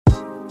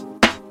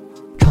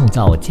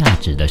造价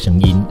值的声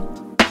音。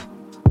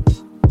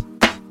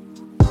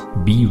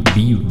B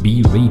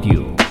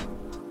Radio。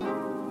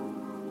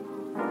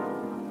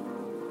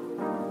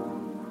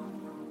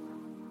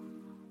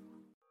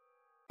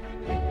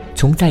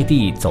从在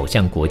地走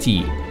向国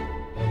际，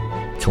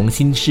从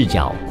新视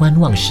角观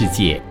望世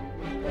界，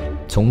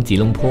从吉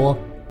隆坡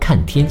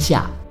看天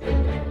下。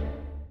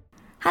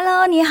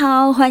Hello， 你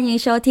好，欢迎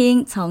收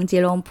听《从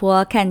吉隆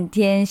坡看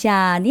天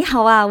下》。你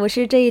好啊，我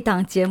是这一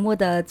档节目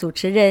的主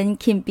持人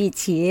Kim 碧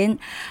琴。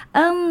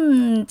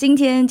今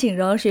天请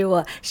容许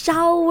我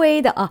稍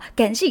微的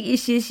感性一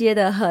些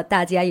的和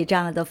大家以这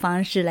样的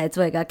方式来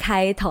做一个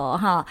开头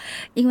哈，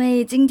因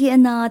为今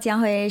天呢将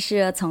会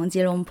是从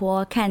吉隆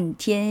坡看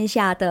天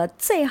下的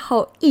最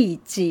后一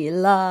集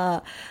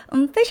了。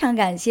非常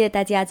感谢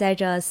大家在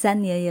这3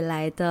年以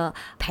来的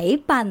陪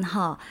伴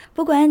哈，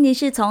不管你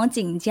是从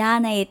景家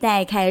那一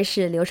代开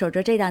始留守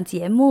着这档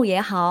节目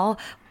也好，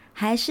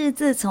还是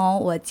自从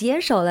我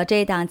接手了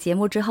这档节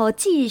目之后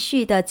继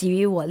续的给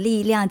予我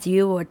力量给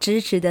予我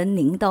支持的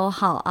您都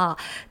好啊，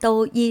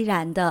都依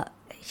然的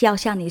要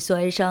向你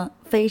说一声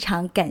非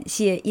常感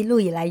谢一路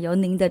以来有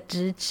您的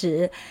支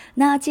持。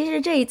那其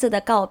实这一次的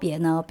告别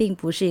呢并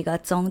不是一个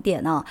终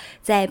点哦，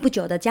在不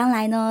久的将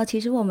来呢，其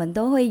实我们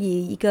都会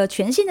以一个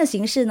全新的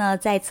形式呢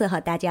再次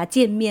和大家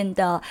见面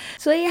的，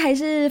所以还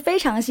是非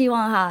常希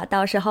望哈，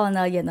到时候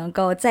呢也能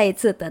够再一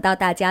次得到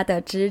大家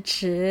的支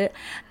持。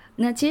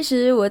那其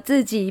实我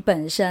自己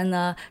本身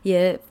呢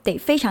也得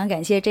非常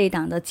感谢这一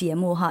档的节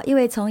目哈，因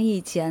为从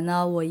以前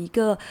呢我一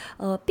个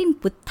并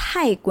不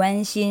太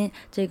关心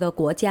这个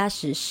国家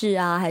时事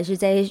啊，还是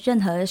在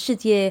任何世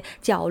界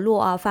角落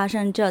啊发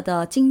生着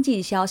的经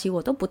济消息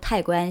我都不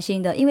太关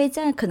心的，因为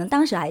在可能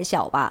当时还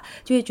小吧，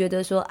就会觉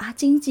得说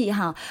经济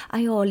哈，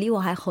哎呦离我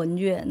还很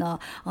远呢，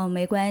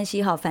没关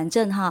系哈，反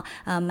正哈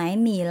买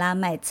米啦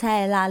买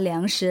菜啦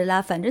粮食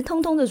啦，反正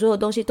通通的所有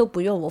东西都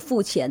不用我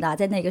付钱的，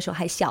在那个时候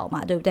还小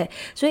嘛，对不对？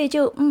所以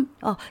就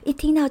一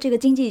听到这个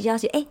经济消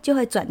息就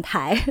会转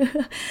台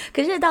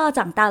可是到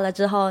长大了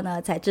之后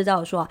呢才知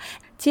道说，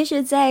其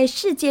实在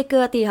世界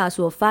各地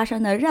所发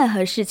生的任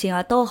何事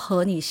情都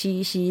和你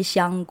息息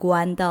相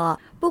关的，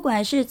不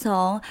管是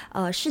从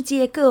世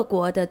界各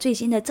国的最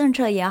新的政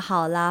策也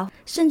好啦，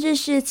甚至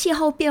是气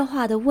候变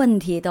化的问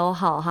题都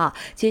好哈，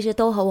其实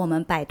都和我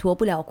们摆脱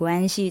不了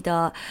关系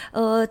的。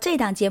这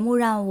档节目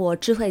让我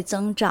智慧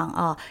增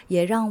长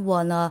也让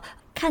我呢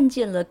看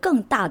见了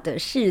更大的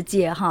世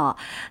界哈。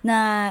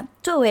那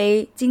作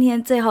为今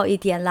天最后一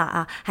天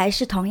了还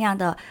是同样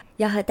的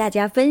要和大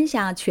家分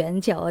享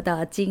全球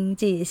的经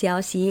济消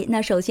息。那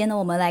首先呢，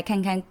我们来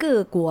看看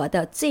各国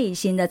的最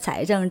新的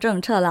财政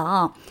政策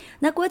了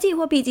那国际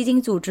货币基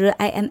金组织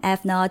IMF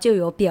呢就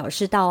有表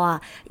示到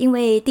因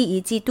为第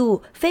一季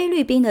度菲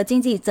律宾的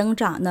经济增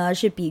长呢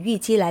是比预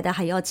期来的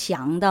还要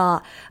强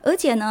的，而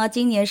且呢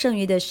今年剩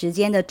余的时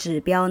间的指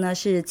标呢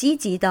是积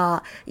极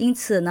的，因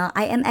此呢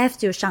IMF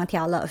就上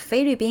调了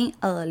菲律宾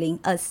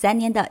2023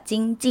年的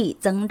经济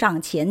增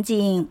长前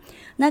景。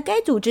那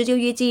该组织就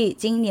预计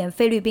今年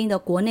菲律宾的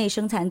国内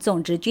生产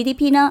总值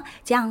GDP 呢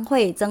将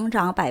会增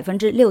长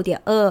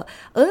 6.2%，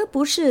 而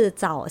不是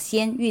早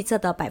先预测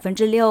的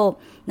 6%。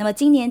 那么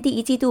今年第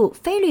一季度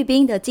菲律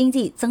宾的经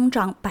济增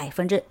长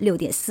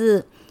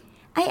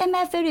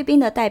 6.4%。IMF 菲律宾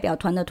的代表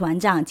团的团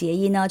长杰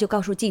伊呢就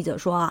告诉记者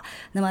说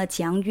那么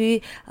强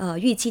于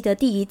预期的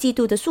第一季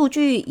度的数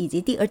据以及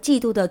第二季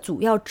度的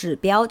主要指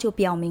标就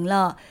表明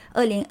了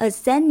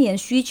2023年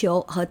需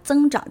求和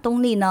增长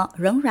动力呢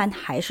仍然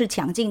还是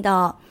强劲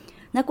的。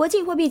那国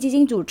际货币基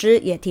金组织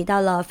也提到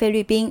了菲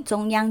律宾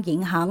中央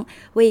银行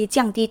为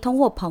降低通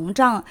货膨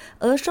胀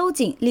而收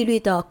紧利率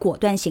的果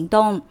断行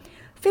动。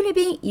菲律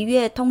宾1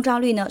月通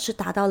胀率呢是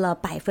达到了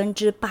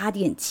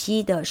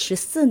 8.7% 的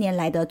14年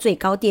来的最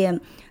高点，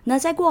那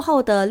在过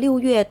后的6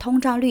月通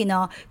胀率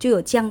呢就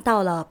有降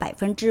到了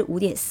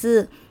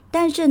 5.4%，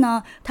 但是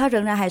呢它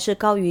仍然还是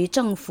高于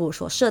政府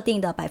所设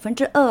定的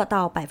 2%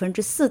 到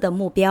 4% 的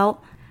目标。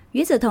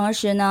与此同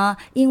时呢，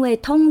因为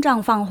通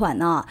胀放缓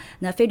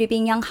那菲律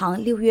宾央行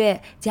6月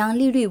将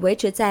利率维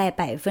持在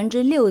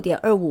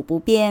 6.25% 不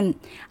变。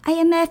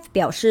 IMF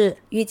表示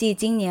预计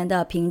今年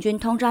的平均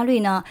通胀率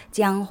呢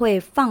将会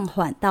放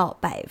缓到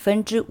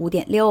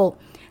 5.6%。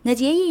那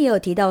杰伊也有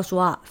提到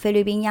说菲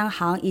律宾央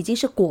行已经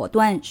是果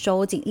断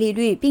收紧利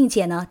率，并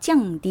且呢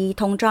降低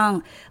通胀，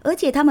而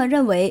且他们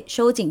认为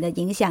收紧的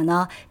影响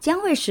呢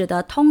将会使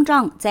得通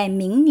胀在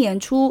明年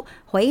初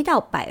回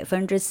到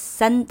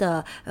 3%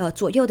 的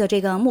左右的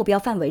这个目标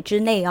范围之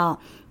内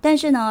但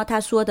是呢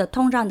他说的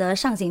通胀的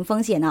上行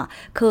风险呢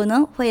可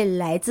能会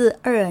来自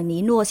厄尔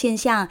尼诺现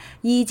象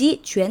以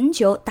及全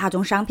球大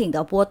宗商品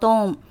的波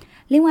动。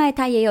另外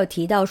他也有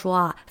提到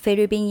说菲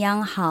律宾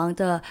央行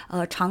的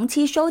长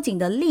期收紧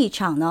的立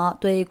场呢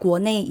对国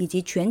内以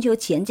及全球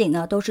前景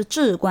呢都是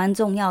至关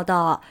重要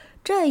的，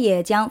这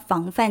也将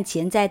防范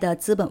潜在的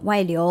资本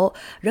外流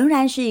仍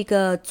然是一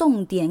个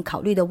重点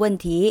考虑的问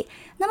题。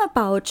那么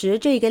保持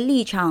这个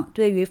立场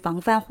对于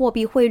防范货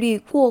币汇率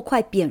过快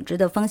贬值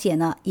的风险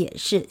呢也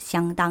是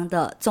相当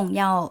的重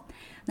要。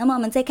那么我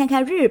们再看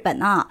看日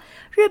本啊，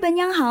日本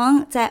央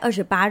行在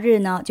28日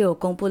呢就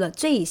公布了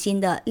最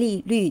新的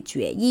利率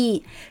决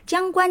议，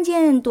将关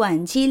键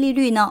短期利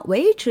率呢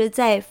维持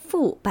在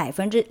负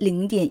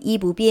0.1%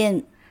不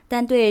变。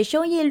但对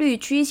收益率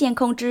曲线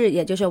控制，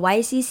也就是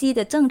YCC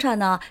的政策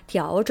呢，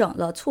调整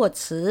了措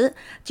辞，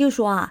就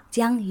说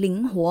将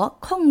灵活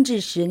控制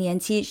10年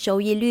期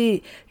收益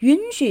率，允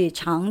许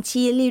长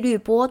期利率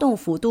波动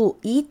幅度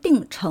一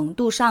定程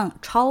度上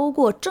超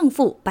过正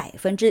负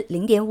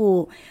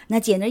0.5%。那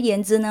简而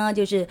言之呢，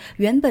就是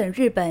原本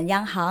日本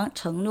央行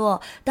承诺，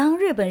当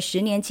日本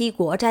10年期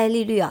国债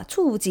利率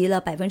触及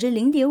了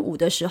0.5%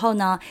的时候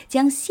呢，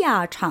将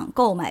下场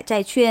购买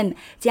债券，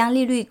将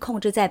利率控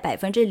制在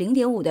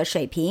0.5%的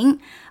水平。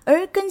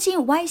而更新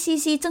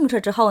YCC 政策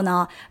之后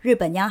呢，日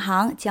本央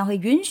行将会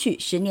允许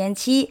10年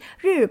期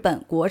日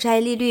本国债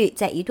利率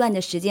在一段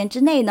的时间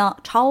之内呢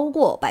超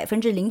过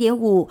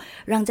0.5%，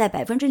让在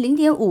0.5%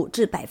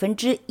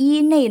至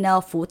1%内呢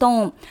浮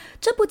动。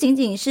这不仅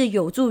仅是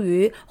有助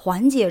于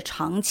缓解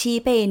长期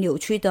被扭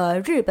曲的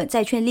日本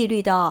债券利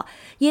率的，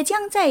也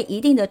将在一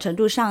定的程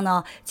度上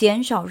呢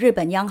减少日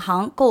本央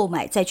行购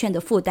买债券的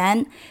负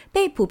担，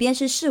被普遍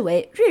是视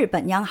为日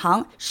本央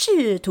行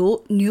试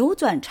图扭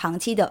转长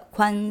期的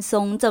宽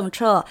松政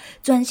策，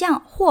转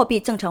向货币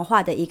正常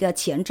化的一个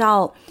前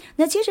兆。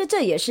那其实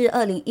这也是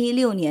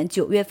2016年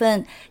9月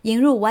份引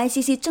入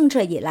YCC 政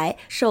策以来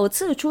首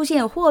次出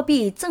现货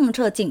币政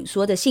策紧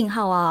缩的信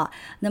号啊。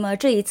那么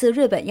这一次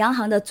日本央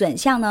行的转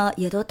向呢，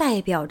也都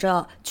代表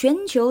着全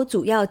球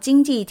主要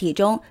经济体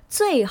中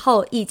最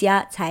后一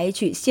家采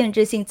取限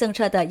制性政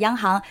策的央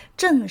行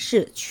正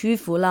式屈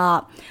服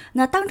了。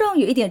那当中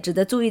有一点值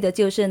得注意的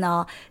就是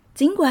呢，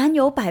尽管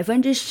有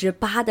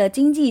18%的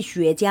经济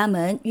学家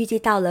们预计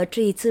到了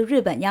这一次日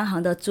本央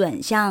行的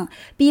转向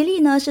比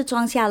例呢是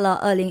创下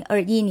了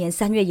2021年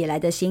3月以来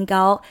的新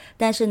高，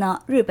但是呢，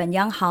日本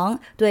央行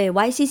对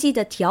YCC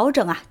的调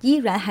整依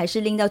然还是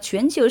令到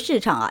全球市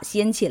场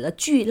掀起了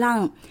巨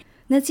浪。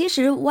那其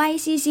实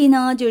YCC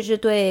呢，就是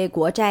对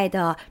国债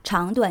的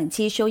长短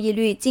期收益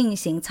率进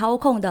行操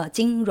控的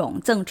金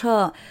融政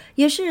策，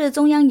也是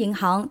中央银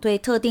行对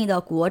特定的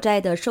国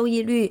债的收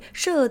益率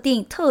设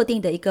定特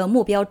定的一个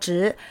目标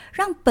值，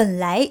让本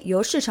来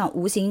由市场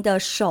无形的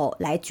手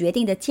来决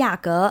定的价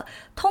格，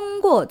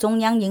通过中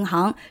央银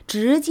行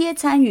直接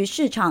参与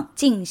市场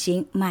进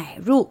行买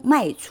入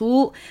卖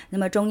出。那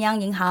么中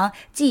央银行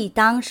既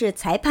当是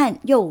裁判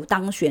又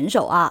当选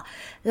手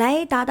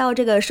来达到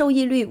这个收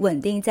益率稳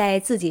定在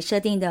自己设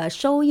定的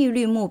收益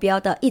率目标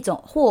的一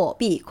种货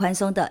币宽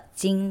松的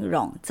金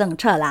融政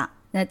策啦。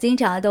那经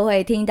常都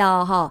会听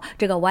到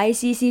这个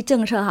YCC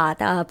政策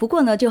不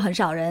过呢就很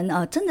少人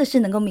真的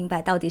是能够明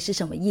白到底是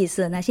什么意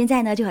思。那现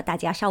在呢就和大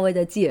家稍微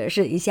的解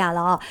释一下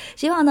了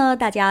希望呢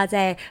大家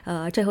在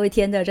最后一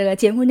天的这个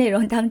节目内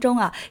容当中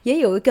也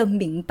有一个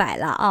明白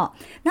了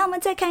那我们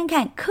再看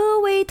看科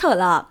威特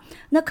了。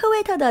那科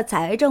威特的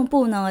财政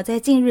部呢在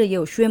近日也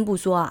有宣布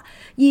说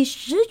以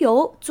石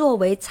油作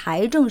为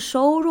财政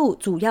收入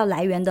主要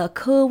来源的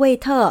科威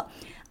特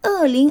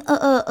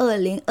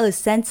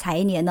2022-2023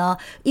财年呢，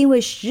因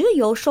为石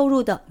油收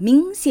入的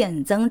明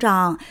显增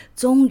长，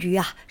终于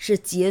是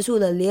结束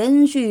了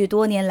连续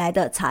多年来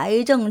的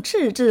财政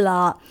赤字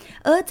了。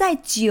而在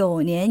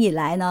9年以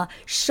来呢，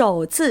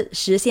首次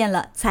实现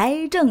了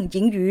财政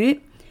盈余。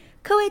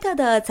科威特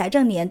的财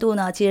政年度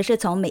呢，其实是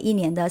从每一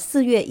年的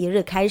4月1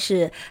日开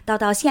始，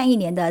到下一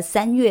年的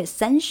3月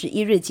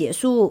31日结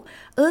束。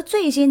而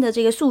最新的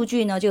这个数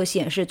据呢，就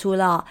显示出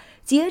了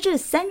截至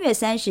3月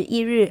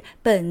31日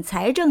本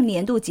财政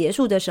年度结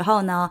束的时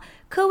候呢，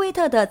科威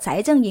特的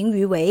财政盈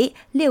余为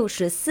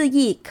64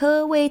亿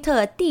科威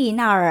特蒂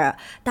纳尔，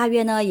大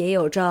约呢也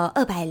有着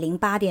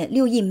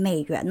208.6亿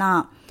美元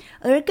呢。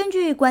而根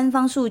据官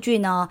方数据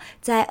呢，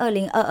在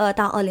2022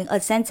到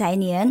2023财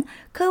年，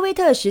科威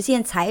特实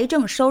现财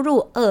政收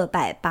入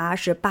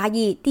288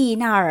亿蒂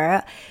纳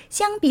尔，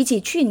相比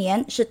起去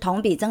年是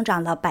同比增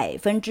长了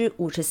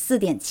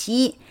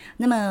 54.7%。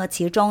那么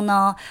其中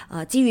呢，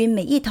基于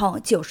每一桶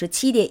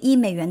 97.1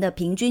 美元的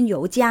平均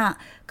油价，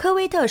科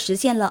威特实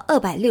现了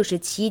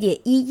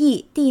 267.1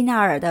 亿蒂纳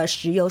尔的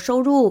石油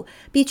收入，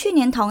比去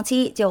年同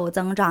期就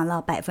增长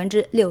了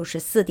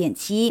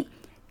 64.7%。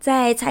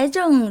在财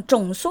政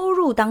总收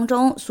入当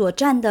中所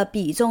占的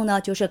比重呢，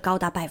就是高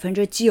达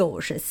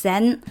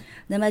 93%。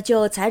那么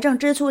就财政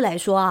支出来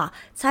说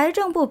财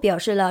政部表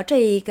示了这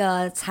一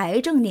个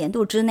财政年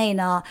度之内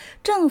呢，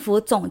政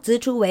府总支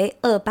出为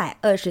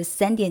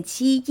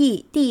 223.7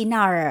 亿蒂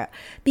纳尔，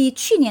比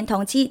去年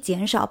同期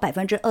减少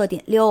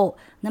 2.6%。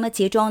那么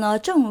其中呢，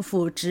政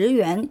府职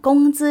员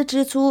工资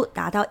支出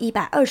达到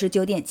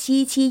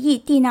 129.77 亿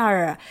蒂纳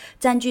尔，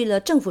占据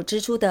了政府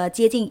支出的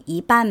接近一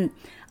半。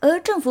而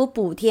政府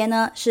补贴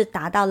呢是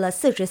达到了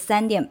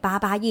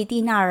 43.88 亿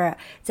蒂纳尔，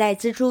在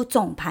支出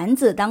总盘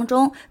子当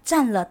中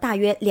占了大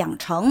约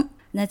20%。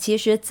那其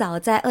实早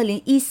在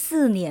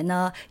2014年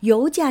呢，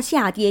油价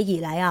下跌以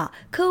来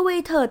科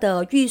威特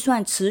的预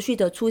算持续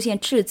的出现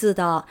赤字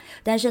的。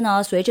但是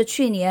呢，随着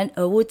去年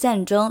俄乌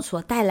战争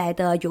所带来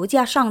的油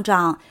价上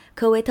涨，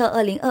科威特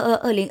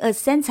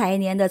2022-2023财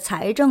年的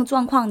财政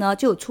状况呢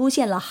就出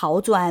现了好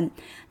转。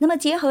那么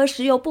结合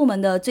石油部门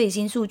的最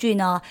新数据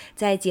呢，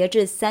在截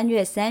至3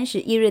月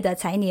31日的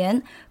财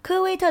年，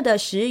科威特的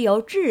石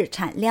油日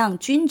产量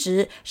均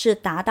值是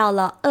达到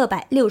了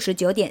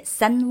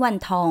 269.3 万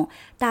桶，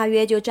大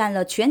约就占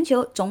了全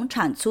球总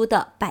产出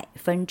的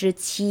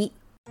 7%。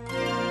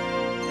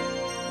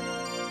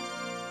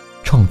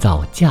创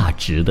造价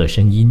值的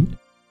声音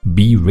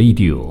B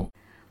Radio。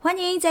 欢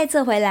迎再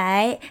次回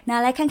来，那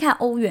来看看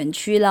欧元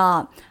区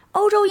了。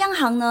欧洲央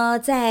行呢，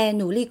在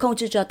努力控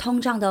制着通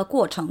胀的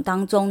过程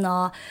当中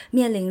呢，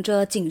面临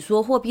着紧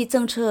缩货币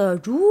政策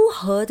如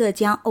何的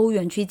将欧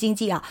元区经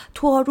济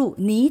拖入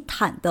泥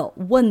潭的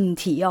问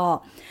题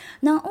哦。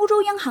那欧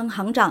洲央行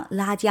行长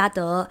拉加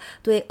德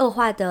对恶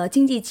化的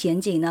经济前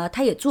景呢，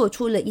他也做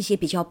出了一些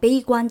比较悲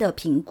观的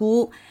评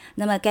估。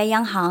那么该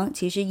央行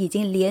其实已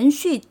经连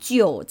续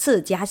9次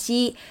加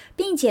息，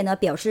并且呢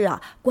表示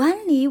管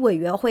理委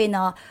员会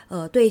呢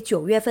对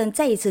9月份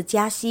再一次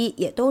加息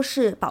也都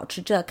是保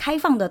持着开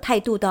放的态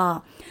度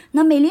的。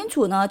那美联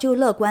储呢就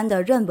乐观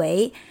的认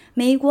为，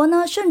美国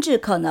呢甚至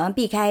可能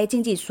避开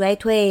经济衰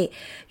退。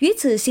与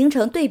此形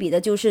成对比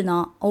的就是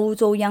呢，欧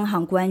洲央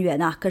行官员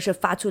可是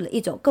发出了一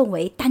种更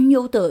为担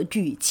忧的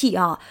语气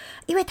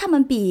因为他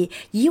们比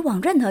以往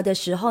任何的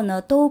时候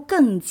呢都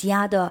更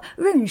加的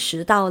认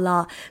识到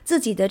了自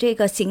己的这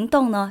个行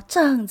动呢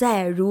正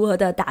在如何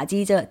的打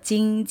击着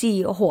经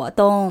济活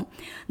动。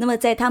那么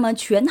在他们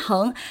权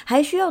衡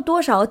还需要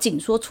多少紧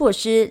缩措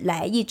施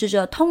来抑制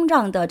着通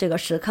胀的这个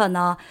时刻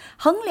呢，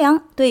衡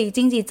量对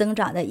经济增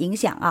长的影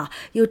响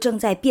又正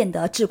在变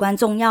得至关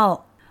重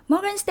要。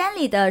Morgan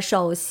Stanley 的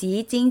首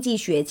席经济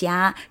学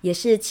家，也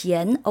是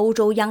前欧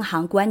洲央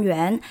行官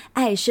员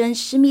艾森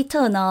施密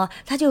特呢，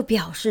他就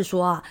表示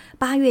说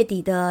8月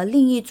底的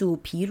另一组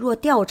疲弱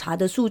调查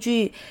的数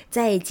据，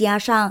再加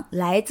上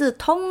来自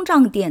通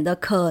胀点的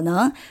可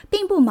能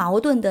并不矛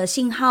盾的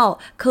信号，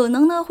可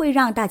能呢会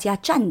让大家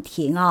暂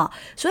停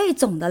所以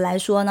总的来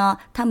说呢，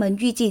他们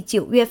预计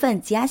9月份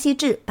加息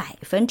至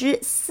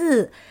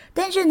 4%，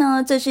但是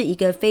呢，这是一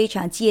个非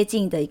常接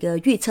近的一个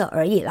预测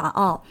而已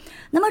啦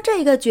那么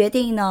这个决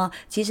定呢，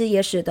其实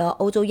也使得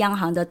欧洲央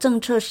行的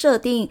政策设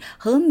定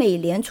和美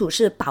联储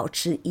是保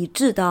持一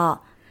致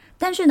的。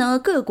但是呢，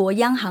各国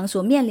央行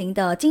所面临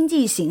的经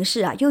济形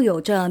势又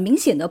有着明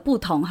显的不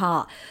同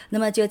那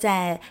么就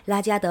在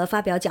拉加德发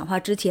表讲话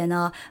之前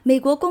呢，美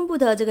国公布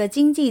的这个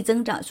经济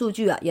增长数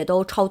据也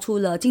都超出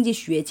了经济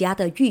学家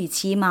的预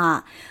期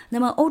嘛。那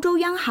么欧洲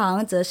央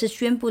行则是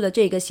宣布了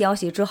这个消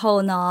息之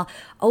后呢，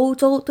欧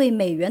洲对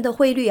美元的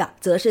汇率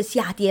则是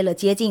下跌了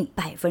接近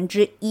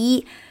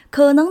 1%，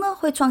 可能呢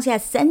会创下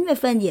3月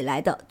份以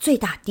来的最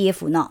大跌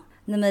幅呢。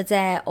那么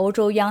在欧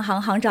洲央行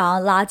行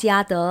长拉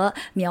加德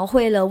描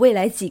绘了未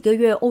来几个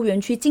月欧元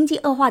区经济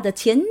恶化的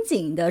前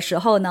景的时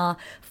候呢，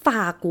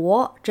法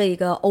国这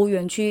个欧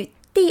元区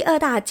第2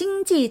大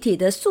经济体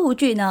的数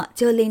据呢，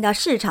就令到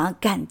市场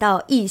感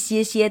到一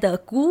些的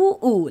鼓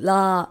舞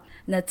了。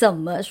那怎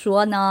么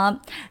说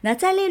呢？那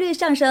在利率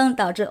上升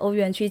导致欧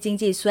元区经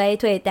济衰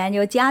退担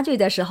忧加剧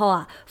的时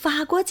候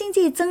法国经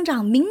济增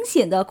长明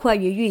显的快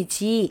于预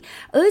期，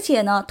而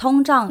且呢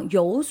通胀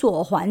有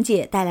所缓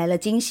解，带来了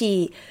惊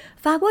喜。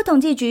法国统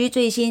计局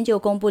最新就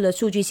公布了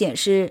数据显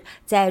示，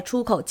在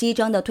出口激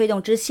增的推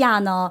动之下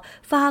呢，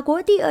法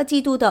国第2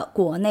季度的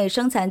国内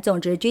生产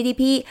总值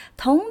GDP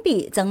同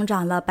比增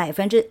长了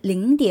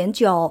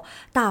 0.9%，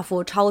 大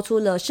幅超出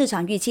了市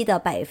场预期的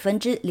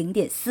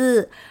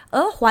 0.4%，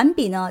 而环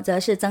比呢则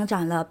是增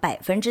长了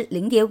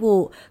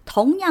 0.5%，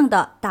 同样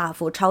的大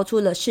幅超出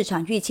了市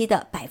场预期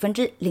的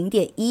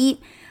 0.1%。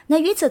那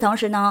与此同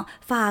时呢，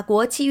法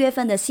国7月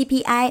份的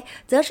CPI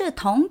则是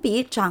同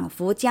比涨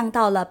幅降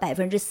到了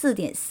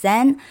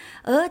 4.3%，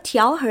 而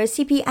调和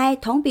CPI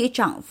同比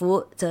涨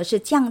幅则是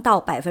降到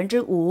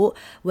 5%，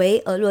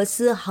 为俄罗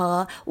斯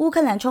和乌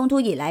克兰冲突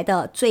以来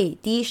的最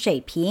低水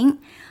平。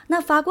那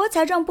法国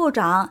财政部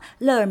长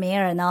勒尔梅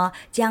尔呢，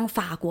将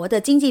法国的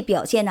经济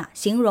表现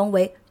形容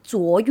为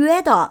卓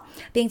越的，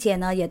并且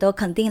呢也都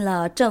肯定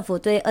了政府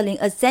对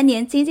2023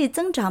年经济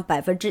增长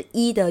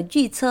 1% 的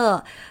预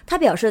测。他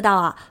表示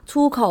到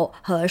出口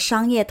和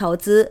商业投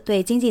资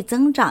对经济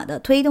增长的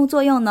推动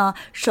作用呢，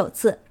首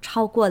次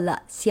超过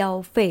了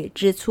消费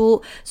支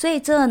出，所以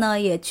这呢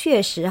也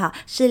确实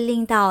是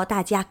令到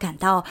大家感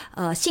到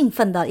兴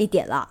奋的一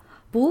点了。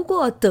不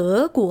过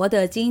德国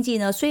的经济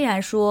呢，虽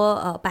然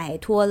说摆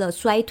脱了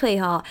衰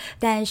退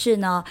但是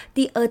呢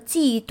第2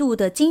季度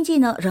的经济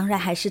呢仍然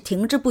还是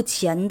停滞不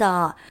前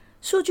的。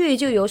数据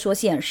就有所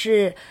显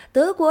示，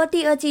德国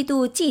第2季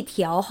度季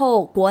调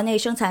后国内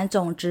生产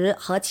总值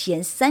和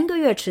前3个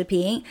月持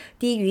平，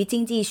低于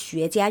经济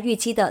学家预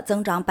期的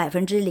增长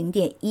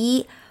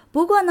 0.1%。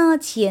不过呢，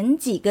前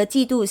几个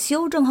季度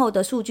修正后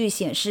的数据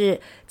显示，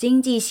经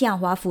济下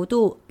滑幅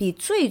度比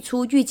最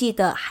初预计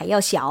的还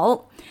要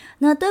小。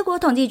那德国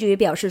统计局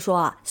表示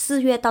说4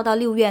月到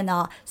6月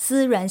呢，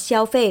私人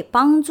消费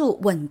帮助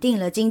稳定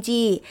了经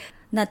济。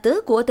那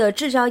德国的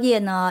制造业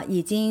呢，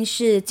已经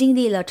是经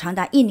历了长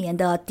达1年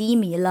的低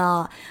迷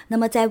了。那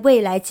么在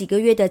未来几个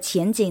月的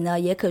前景呢，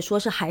也可说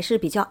是还是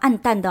比较暗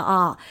淡的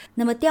啊。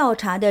那么调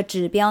查的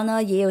指标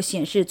呢，也有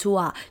显示出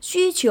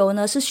需求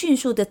呢是迅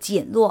速的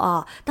减弱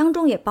啊，当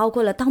中也包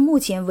括了到目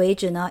前为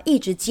止呢一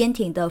直坚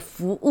挺的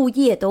服务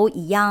业都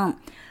一样。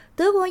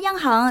德国央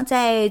行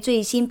在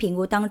最新评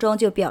估当中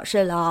就表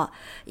示了，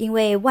因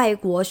为外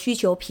国需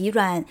求疲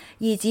软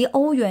以及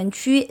欧元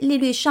区利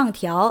率上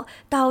调，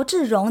导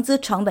致融资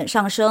成本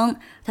上升，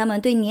他们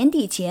对年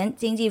底前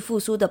经济复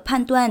苏的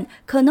判断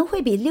可能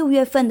会比6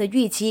月份的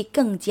预期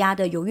更加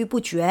的犹豫不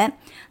决。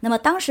那么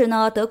当时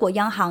呢，德国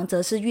央行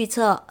则是预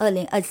测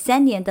2023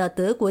年的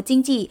德国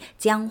经济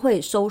将会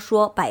收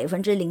缩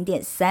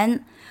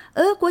 0.3%。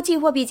而国际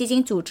货币基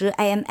金组织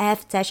IMF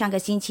在上个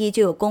星期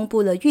就有公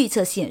布了预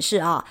测显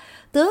示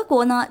德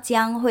国呢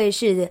将会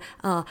是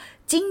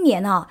今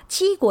年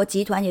7国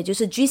集团也就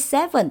是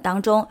G7 当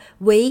中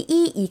唯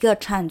一一个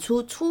产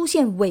出出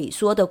现萎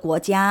缩的国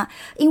家，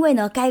因为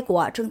呢该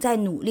国正在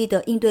努力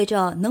的应对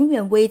着能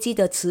源危机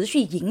的持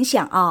续影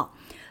响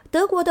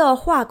德国的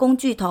化工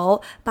巨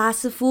头巴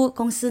斯夫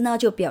公司呢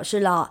就表示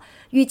了，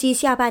预计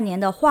下半年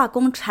的化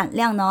工产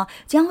量呢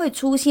将会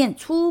出现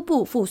初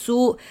步复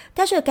苏，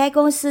但是该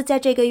公司在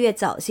这个月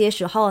早些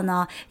时候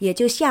呢也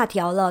就下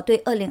调了对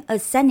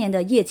2023年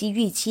的业绩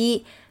预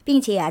期，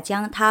并且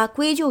将它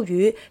归咎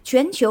于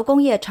全球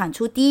工业产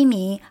出低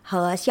迷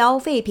和消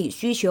费品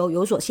需求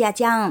有所下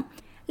降。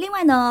另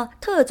外呢，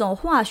特种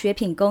化学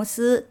品公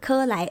司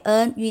科莱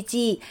恩预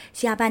计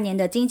下半年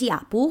的经济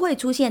不会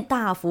出现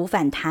大幅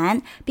反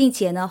弹，并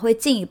且呢会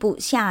进一步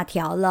下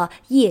调了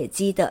业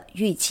绩的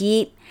预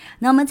期。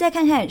那我们再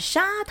看看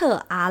沙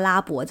特阿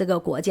拉伯这个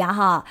国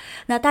家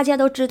那大家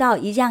都知道，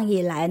一向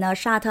以来呢，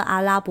沙特阿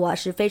拉伯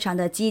是非常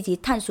的积极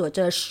探索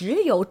着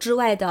石油之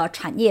外的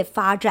产业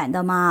发展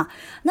的嘛。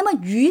那么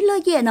娱乐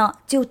业呢，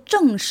就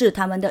正是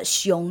他们的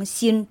雄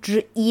心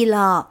之一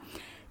了。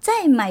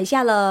在买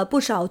下了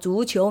不少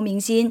足球明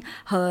星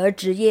和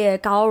职业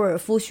高尔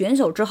夫选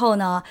手之后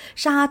呢，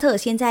沙特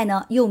现在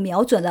呢又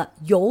瞄准了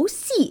游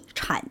戏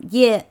产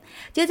业。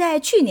就在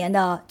去年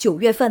的9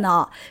月份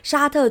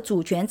沙特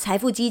主权财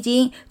富基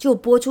金就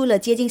拨出了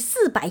接近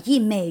400亿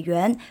美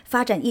元，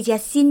发展一家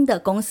新的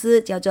公司，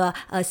叫做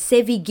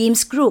Savvy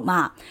Games Group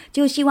嘛，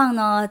就希望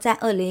呢在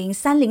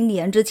2030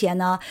年之前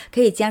呢，可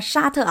以将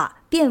沙特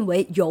变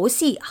为游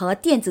戏和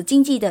电子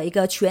竞技的一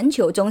个全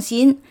球中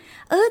心。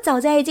而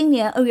早在今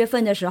年2月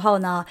份的时候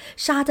呢，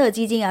沙特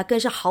基金更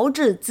是豪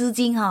掷资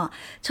金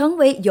成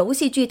为游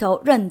戏巨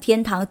头任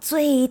天堂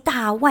最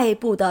大外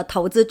部的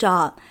投资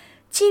者。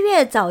7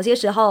月早些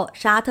时候，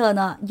沙特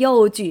呢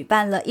又举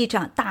办了一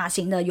场大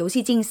型的游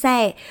戏竞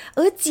赛，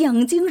而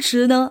奖金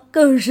池呢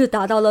更是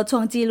达到了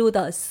创纪录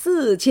的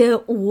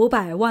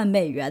4500万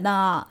美元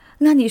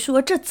那你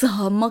说这怎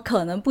么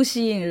可能不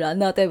吸引人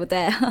呢，对不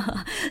对？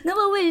那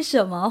么为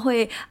什么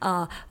会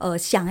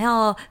想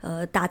要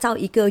打造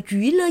一个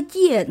娱乐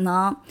业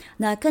呢？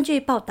那根据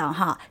报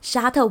道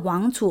沙特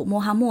王储穆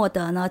罕默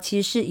德呢其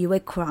实是一位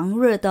狂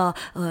热的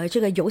这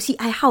个游戏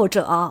爱好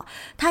者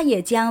他也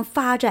将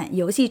发展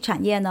游戏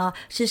产业呢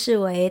是视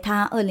为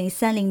他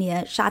2030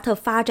年沙特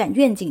发展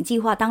愿景计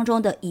划当中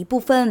的一部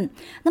分。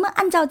那么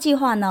按照计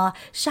划呢，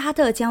沙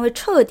特将会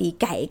彻底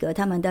改革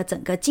他们的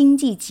整个经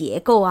济结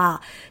构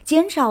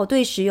减少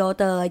对石油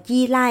的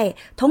依赖，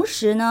同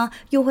时呢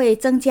又会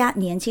增加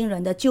年轻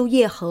人的就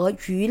业和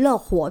娱乐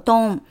活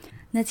动。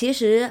那其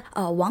实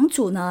王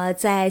储呢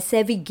在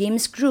Savvy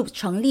Games Group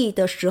成立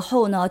的时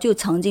候呢就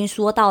曾经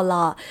说到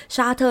了，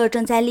沙特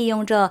正在利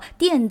用着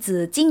电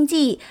子竞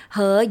技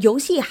和游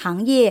戏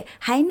行业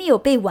还没有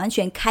被完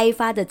全开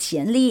发的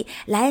潜力，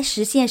来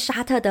实现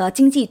沙特的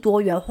经济多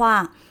元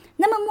化。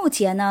那么目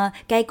前呢，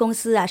该公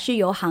司是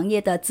由行业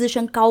的资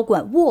深高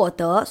管沃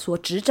德所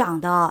执掌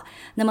的。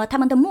那么他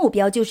们的目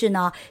标就是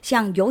呢，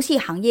向游戏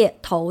行业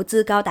投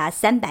资高达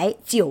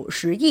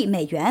390亿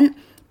美元，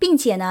并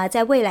且呢，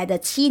在未来的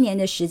7年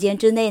的时间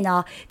之内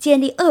呢，建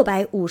立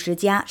250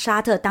家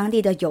沙特当地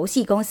的游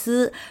戏公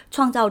司，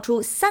创造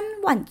出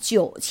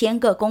39000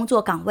个工作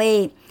岗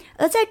位。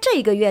而在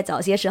这个月早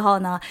些时候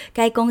呢，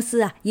该公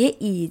司也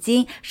已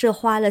经是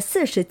花了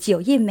49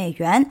亿美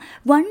元，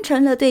完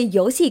成了对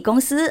游戏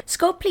公司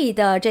Scopely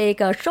的这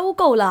个收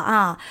购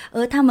了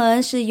而他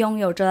们是拥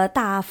有着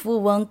大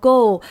富翁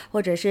Go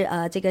或者是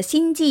这个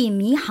星际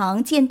迷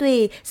航舰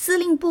队司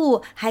令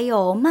部，还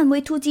有漫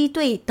威突击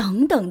队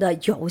等等的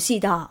游戏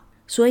的。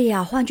所以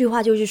换句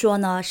话就是说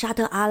呢，沙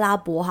特阿拉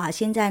伯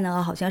现在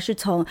呢好像是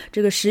从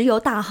这个石油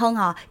大亨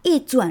一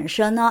转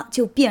身呢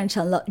就变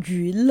成了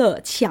娱乐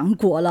强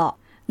国了。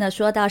那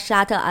说到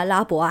沙特阿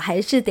拉伯还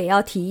是得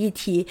要提一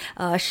提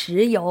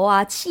石油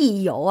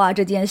汽油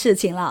这件事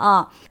情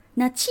了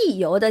那汽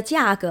油的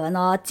价格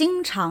呢，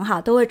经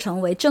常都会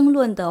成为争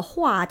论的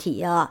话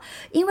题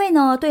因为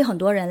呢，对很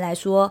多人来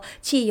说，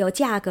汽油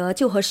价格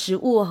就和食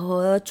物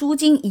和租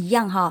金一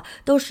样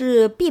都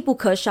是必不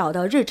可少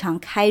的日常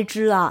开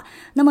支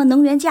那么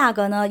能源价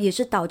格呢，也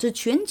是导致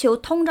全球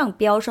通胀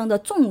飙升的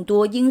众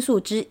多因素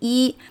之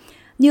一。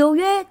纽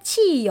约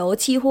汽油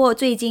期货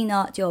最近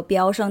呢就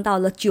飙升到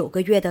了9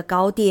个月的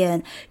高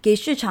点，给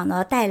市场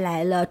呢带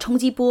来了冲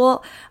击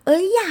波。而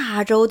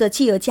亚洲的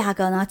汽油价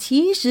格呢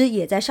其实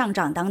也在上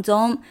涨当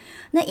中。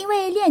那因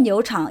为炼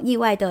油厂意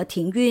外的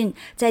停运，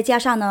再加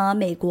上呢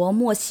美国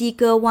墨西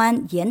哥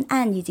湾沿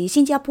岸以及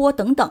新加坡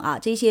等等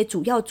这些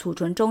主要储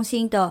存中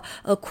心的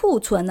库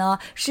存呢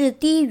是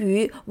低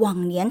于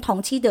往年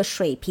同期的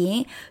水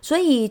平，所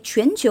以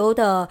全球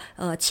的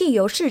汽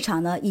油市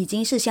场呢已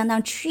经是相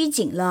当趋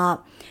紧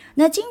了。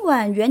那尽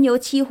管原油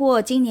期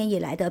货今年以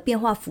来的变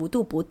化幅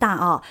度不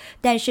大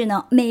但是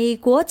呢美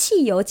国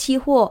汽油期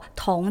货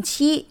同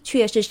期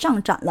却是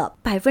上涨了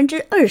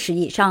20%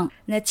以上。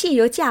那汽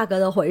油价格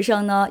的回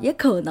升呢也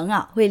可能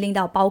会令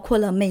到包括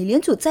了美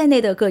联储在内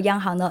的各央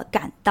行呢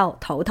感到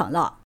头疼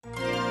了。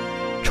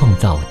创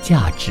造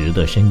价值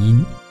的声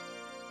音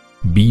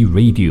B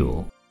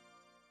Radio，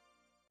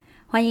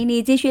欢迎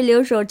你继续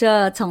留守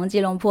着从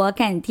吉隆坡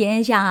看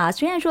天下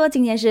虽然说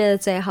今天是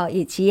最后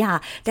一期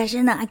但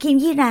是呢 Kim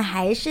依然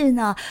还是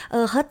呢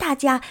和大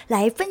家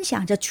来分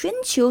享着全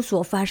球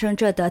所发生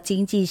着的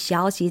经济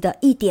消息的，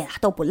一点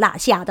都不落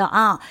下的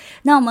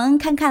那我们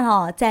看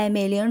看在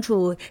美联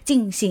储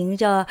进行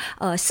着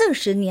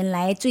40年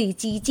来最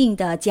激进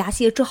的加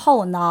息之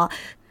后呢，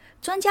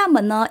专家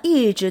们呢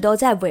一直都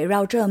在围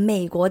绕着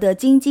美国的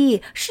经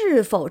济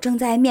是否正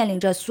在面临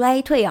着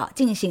衰退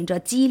进行着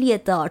激烈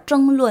的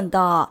争论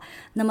的。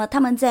那么他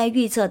们在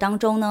预测当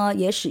中呢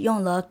也使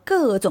用了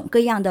各种各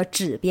样的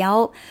指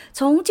标，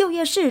从就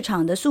业市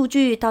场的数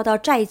据到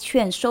债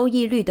券收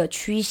益率的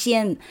曲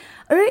线。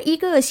而一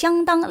个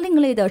相当另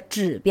类的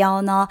指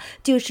标呢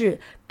就是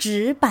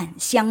纸板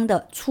箱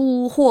的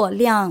出货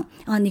量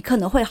你可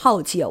能会好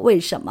奇为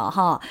什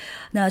么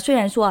那虽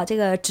然说这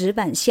个纸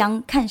板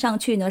箱看上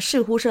去呢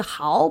似乎是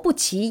毫不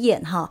起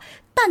眼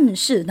但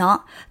是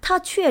呢它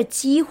却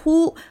几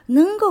乎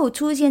能够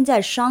出现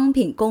在商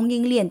品供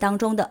应链当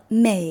中的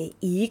每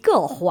一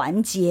个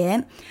环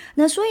节。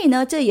那所以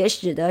呢这也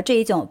使得这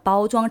一种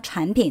包装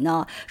产品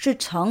呢是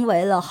成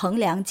为了衡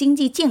量经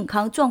济健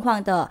康状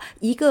况的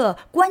一个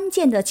关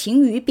键的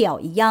晴雨表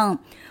一样。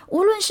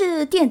无论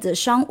是电子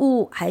商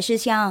务还是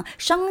像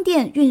商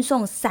店运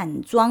送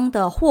散装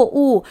的货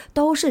物，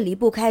都是离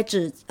不开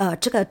这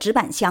个纸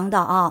板箱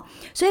的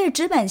所以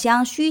纸板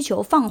箱需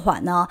求放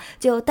缓呢，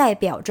就代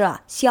表着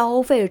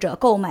消费者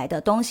购买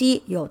的东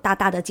西有大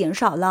大的减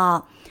少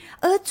了。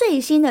而最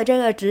新的这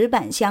个纸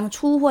板箱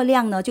出货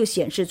量呢，就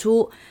显示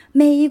出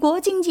美国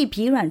经济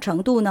疲软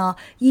程度呢，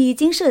已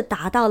经是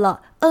达到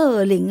了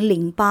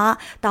2008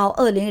到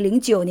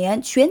2009年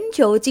全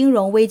球金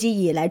融危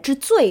机以来之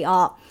最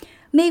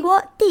美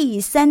国第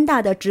3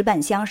大的纸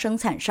板箱生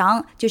产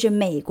商就是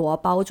美国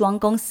包装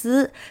公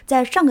司，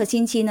在上个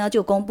星期呢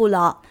就公布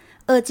了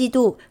2季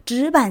度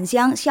纸板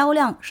箱销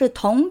量是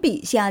同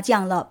比下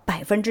降了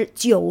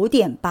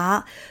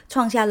 9.8%，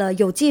 创下了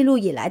有记录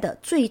以来的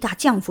最大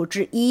降幅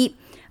之一。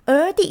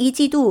而第1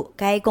季度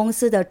该公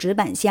司的纸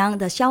板箱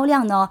的销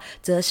量呢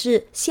则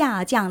是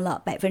下降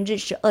了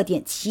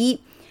 12.7%。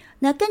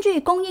 那根据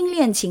供应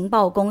链情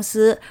报公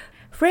司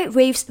Freight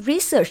Waves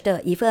Research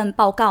的一份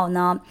报告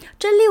呢，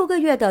这6个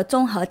月的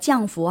综合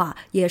降幅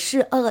也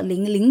是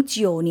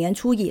2009年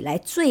初以来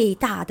最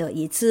大的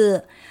一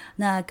次。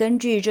那根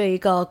据这一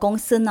个公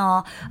司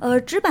呢，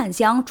纸板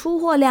箱出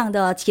货量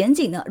的前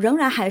景呢，仍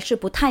然还是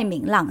不太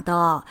明朗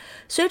的。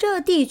随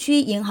着地区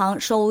银行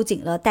收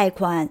紧了贷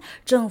款，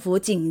政府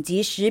紧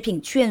急食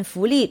品券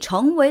福利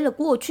成为了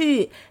过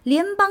去，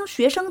联邦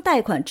学生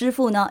贷款支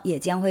付呢，也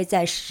将会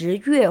在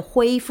10月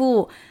恢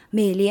复。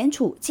美联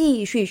储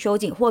继续收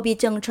紧货币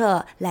政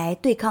策来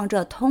对抗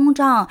这通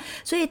胀，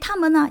所以他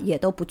们呢也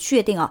都不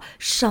确定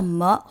什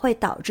么会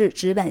导致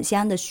纸板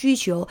箱的需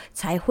求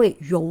才会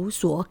有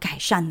所改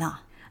善呢？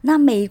那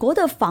美国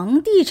的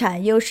房地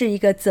产又是一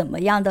个怎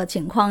么样的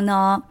情况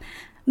呢？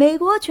美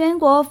国全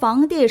国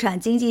房地产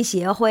经纪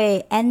协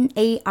会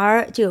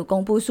NAR 就有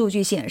公布数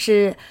据显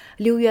示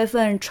，6月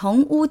份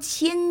成屋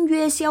签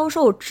约销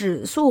售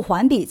指数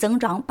环比增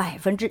长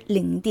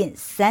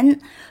 0.3%，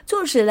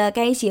 促使了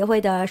该协会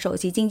的首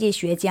席经济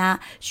学家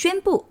宣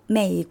布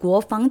美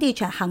国房地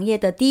产行业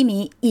的低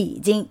迷已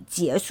经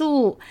结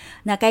束。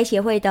那该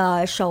协会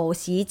的首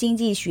席经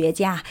济学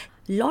家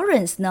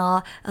Lawrence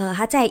呢，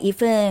他在一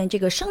份这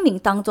个声明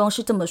当中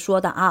是这么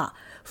说的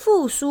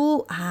复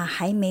苏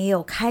还没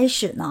有开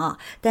始呢，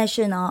但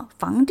是呢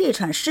房地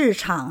产市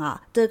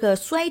场这个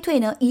衰退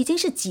呢已经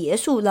是结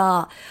束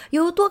了。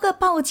有多个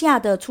报价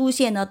的出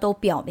现呢都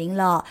表明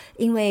了，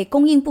因为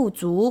供应不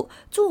足，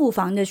住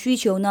房的需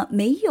求呢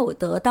没有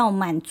得到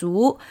满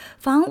足，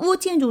房屋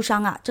建筑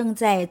商正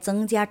在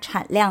增加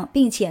产量，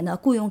并且呢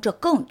雇佣着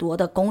更多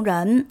的工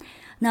人。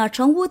那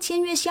成屋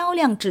签约销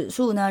量指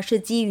数呢是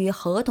基于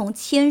合同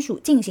签署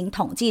进行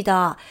统计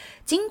的，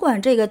尽管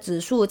这个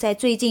指数在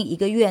最近1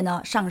个月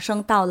呢上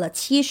升到了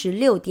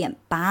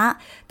 76.8，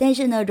 但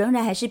是呢仍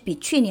然还是比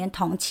去年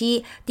同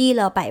期低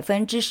了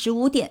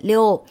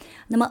 15.6%。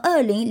 那么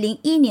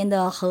2001年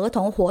的合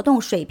同活动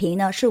水平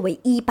呢是为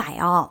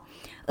100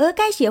而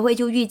该协会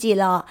就预计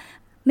了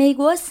美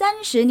国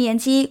30年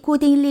期固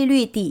定利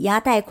率抵押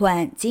贷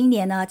款今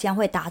年呢将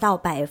会达到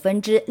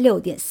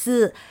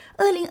 6.4%，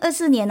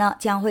 2024年呢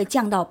将会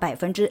降到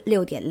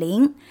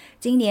 6.0%。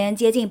 今年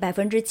接近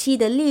 7%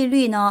 的利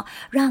率呢，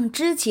让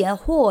之前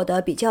获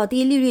得比较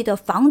低利率的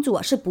房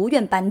主是不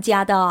愿搬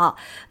家的。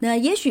那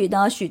也许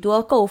呢许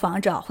多购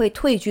房者会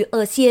退居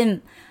二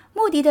线。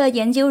穆迪的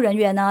研究人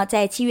员呢，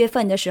在7月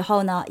份的时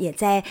候呢，也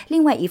在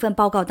另外一份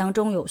报告当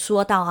中有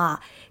说到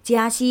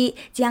加息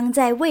将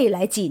在未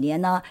来几年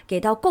呢，给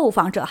到购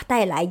房者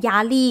带来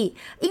压力，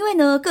因为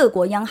呢，各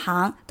国央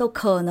行都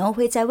可能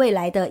会在未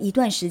来的一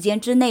段时间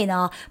之内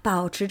呢，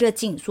保持着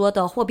紧缩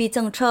的货币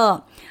政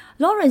策。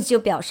Lawrence 就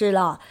表示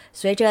了，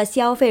随着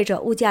消费者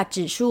物价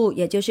指数，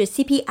也就是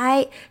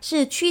CPI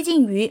是趋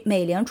近于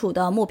美联储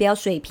的目标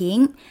水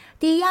平，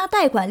抵押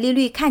贷款利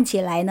率看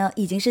起来呢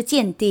已经是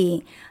见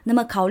顶。那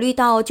么考虑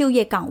到就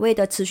业岗位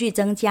的持续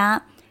增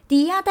加，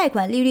抵押贷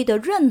款利率的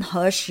任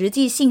何实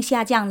际性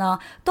下降呢，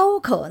都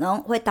可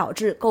能会导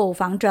致购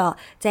房者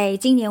在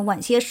今年晚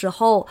些时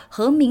候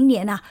和明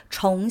年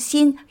重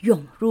新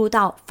涌入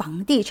到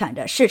房地产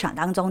的市场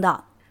当中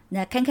的。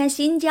那看看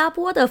新加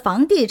坡的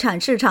房地产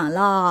市场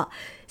了。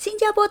新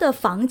加坡的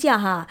房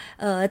价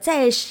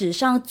在史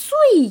上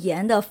最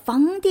严的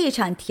房地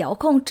产调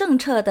控政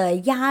策的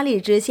压力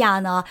之下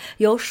呢，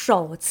有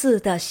首次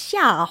的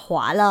下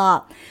滑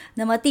了。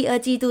那么第二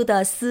季度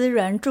的私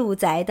人住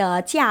宅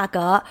的价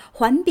格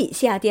环比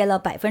下跌了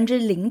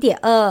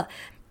 0.2%。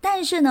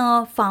但是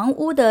呢，房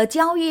屋的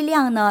交易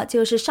量呢，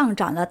就是上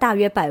涨了大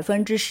约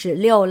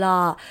 16%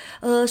 了。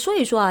所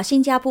以说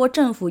新加坡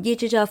政府抑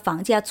制着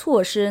房价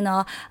措施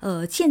呢，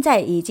现在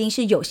已经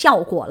是有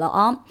效果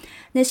了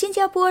那新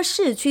加坡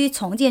市区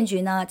重建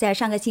局呢，在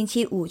上个星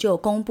期五就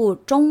公布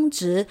中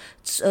值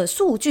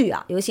数据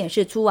有显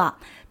示出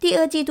第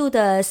二季度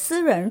的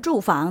私人住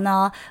房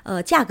呢，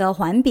价格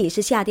环比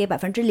是下跌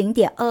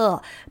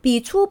 0.2%， 比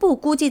初步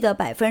估计的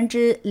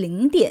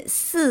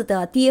 0.4%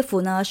 的跌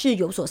幅呢是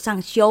有所上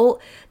修。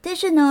但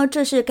是呢，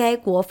这是该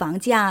国房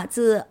价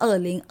自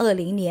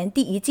2020年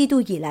第一季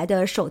度以来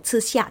的首次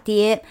下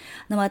跌。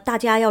那么大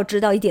家要知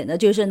道一点的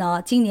就是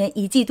呢，今年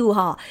一季度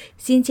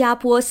新加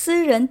坡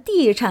私人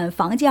地产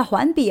房价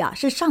环比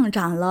是上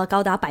涨了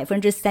高达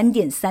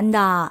 3.3%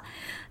 的。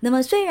那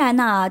么虽然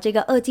这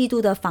个二季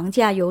度的房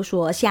价有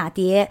所下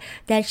跌，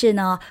但是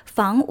呢，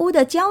房屋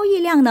的交易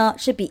量呢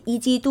是比一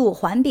季度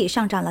环比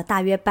上涨了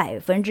大约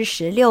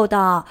 16%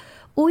 的。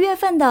5月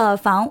份的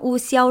房屋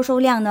销售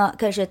量呢，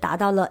更是达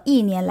到了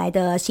1年来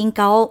的新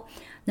高。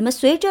那么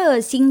随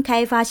着新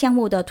开发项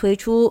目的推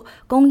出，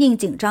供应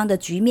紧张的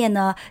局面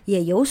呢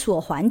也有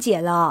所缓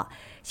解了。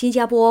新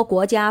加坡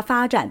国家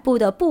发展部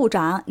的部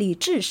长李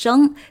志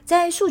生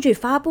在数据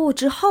发布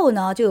之后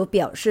呢，就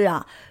表示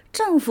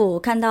政府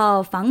看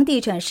到房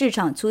地产市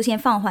场出现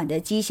放缓的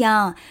迹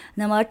象，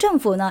那么政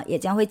府呢也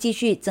将会继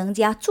续增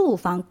加住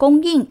房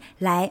供应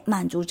来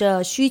满足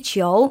这需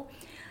求。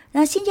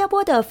那新加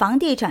坡的房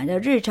地产的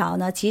热潮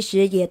呢，其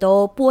实也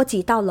都波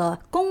及到了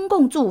公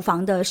共住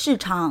房的市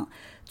场。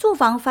住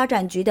房发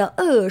展局的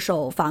二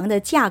手房的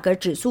价格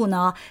指数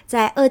呢，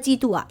在二季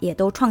度也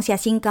都创下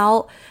新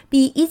高，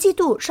比一季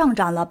度上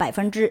涨了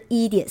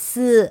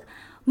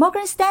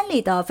 1.4%。Morgan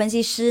Stanley 的分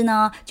析师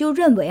呢，就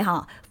认为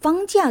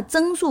房价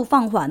增速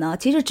放缓呢，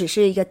其实只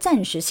是一个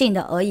暂时性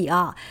的而已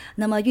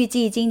那么预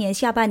计今年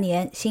下半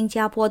年，新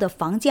加坡的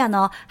房价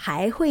呢，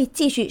还会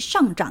继续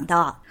上涨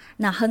的。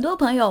那很多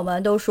朋友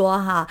们都说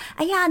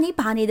哎呀，你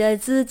把你的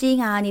资金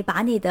你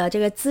把你的这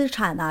个资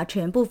产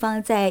全部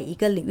放在一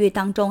个领域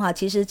当中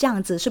其实这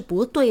样子是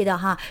不对的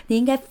你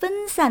应该分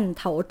散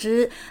投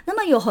资。那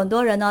么有很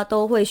多人呢，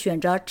都会选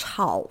择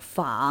炒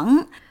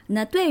房。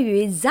那对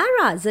于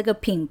Zara 这个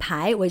品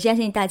牌，我相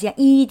信大家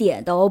一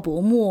点都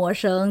不陌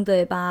生，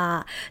对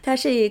吧？它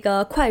是一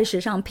个快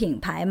时尚品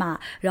牌嘛，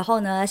然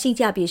后呢，性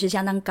价比是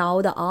相当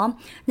高的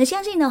那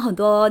相信呢，很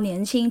多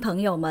年轻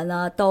朋友们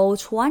呢，都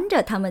穿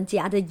着他们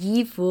家的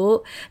衣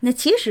服。那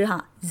其实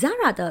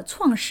Zara 的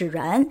创始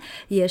人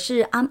也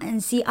是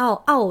MNC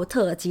奥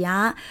特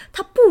加，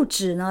他不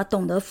只呢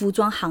懂得服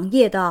装行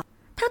业的，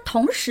他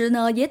同时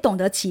呢也懂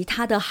得其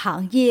他的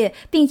行业，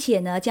并且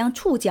呢将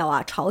触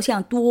角朝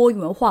向多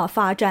元化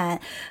发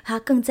展。他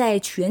更在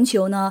全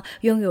球呢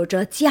拥有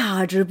着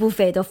价值不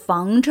菲的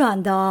房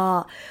产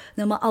的。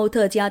那么奥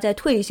特加在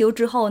退休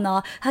之后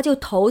呢，他就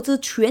投资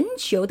全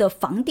球的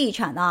房地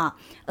产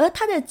而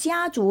他的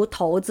家族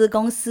投资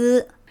公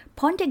司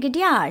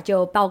Pontegadia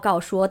就报告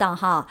说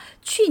到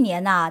去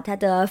年他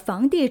的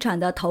房地产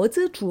的投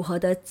资组合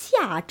的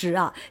价值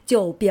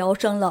就飙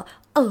升了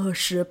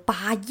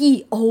28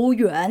亿欧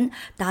元，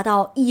达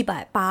到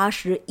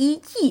181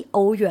亿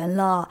欧元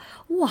了。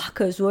哇，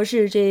可说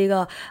是这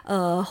个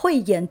慧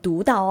眼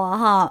独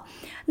到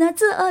那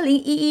自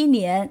2011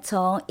年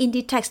从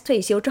Inditex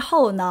退休之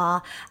后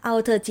呢，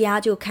奥特加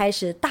就开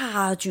始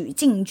大举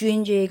进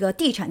军这个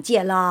地产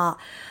界了。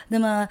那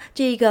么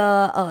这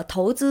个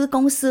投资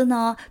公司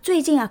呢，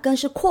最近更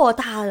是扩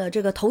大了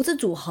这个投资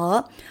组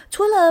合，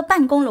除了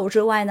办公楼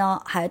之外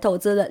呢，还投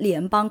资了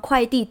联邦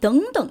快递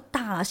等等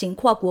大型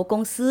跨国公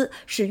公司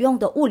使用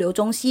的物流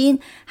中心，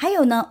还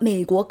有呢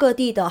美国各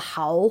地的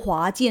豪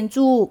华建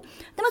筑。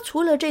那么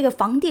除了这个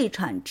房地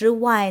产之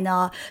外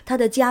呢，他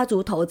的家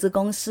族投资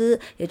公司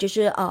也就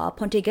是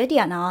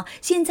Pontegadia 呢，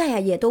现在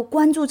也都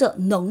关注着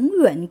能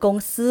源公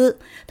司，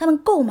他们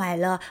购买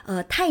了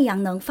太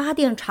阳能发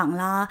电厂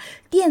啦、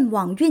电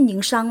网运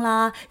营商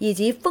啦，以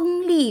及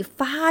风力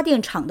发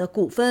电厂的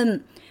股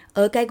份。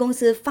而该公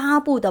司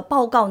发布的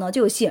报告呢，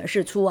就显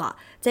示出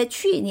在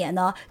去年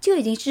呢就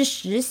已经是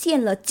实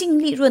现了净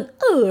利润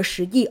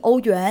20亿欧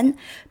元，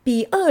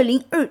比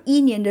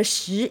2021年的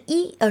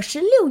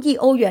16亿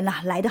欧元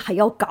来的还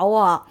要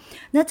高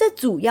那这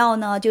主要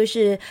呢就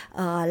是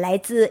来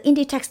自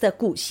Inditex 的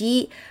股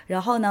息，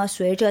然后呢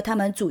随着他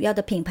们主要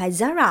的品牌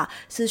Zara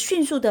是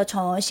迅速的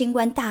从新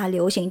冠大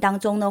流行当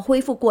中呢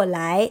恢复过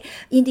来，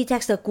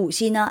 Inditex 的股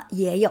息呢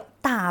也有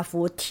大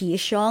幅提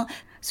升，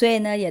所以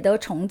呢也都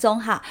从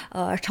中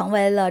成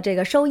为了这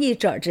个受益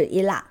者之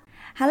一啦。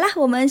好啦，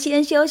我们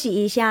先休息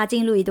一下，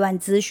进入一段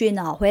资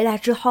讯回来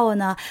之后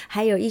呢，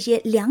还有一些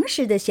粮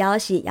食的消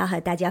息要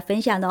和大家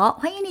分享的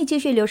欢迎你继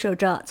续留守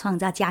着创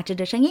造价值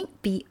的声音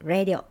Be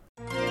Radio，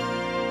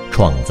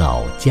 创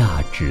造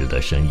价值的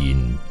声音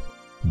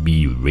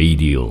Be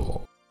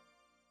Radio。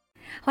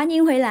欢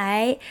迎回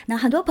来。那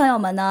很多朋友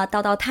们呢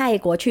到泰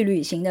国去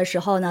旅行的时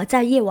候呢，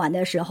在夜晚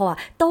的时候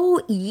都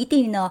一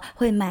定呢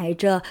会买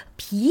着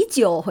啤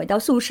酒回到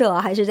宿舍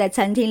还是在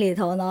餐厅里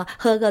头呢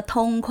喝个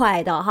痛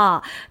快的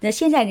那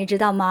现在你知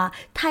道吗？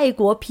泰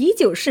国啤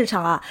酒市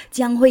场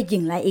将会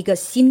引来一个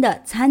新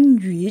的参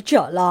与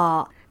者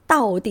了。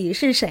到底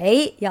是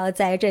谁要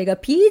在这个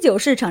啤酒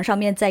市场上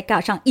面再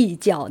尬上一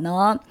脚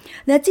呢？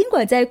那尽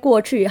管在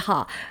过去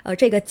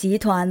这个集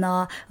团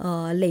呢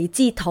累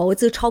计投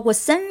资超过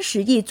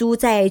30亿铢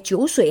在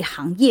酒水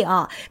行业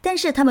但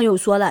是他们又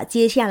说了，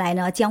接下来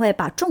呢将会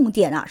把重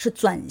点是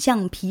转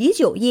向啤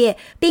酒业，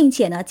并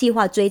且呢计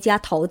划追加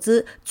投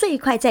资，最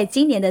快在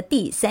今年的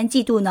第3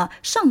季度呢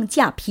上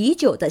架啤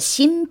酒的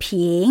新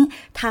品，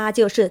它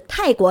就是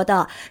泰国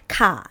的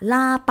卡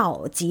拉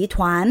宝集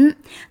团。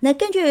那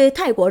根据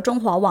泰国中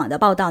华网的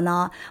报道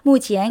呢，目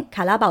前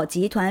卡拉宝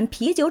集团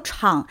啤酒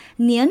厂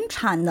年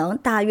产能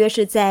大约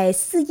是在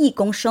4亿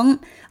公升，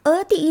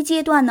而第一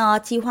阶段呢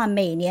计划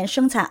每年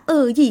生产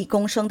2亿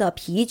公升的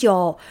啤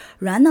酒。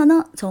然而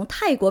呢，从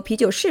泰国啤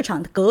酒市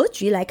场的格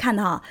局来看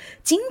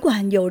尽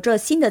管有着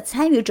新的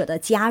参与者的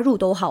加入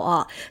都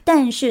好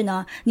但是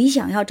呢你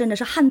想要真的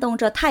是撼动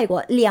着泰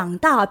国2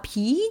大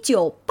啤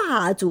酒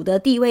霸主的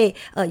地位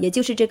也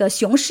就是这个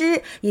雄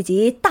狮以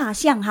及大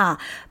象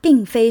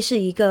并非是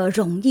一个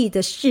容易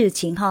的事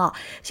情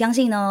相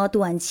信呢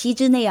短期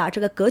之内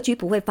这个格局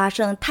不会发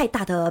生太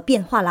大的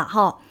变化了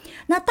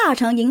那大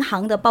成银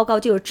行的报告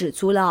就指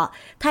出了，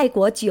泰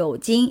国酒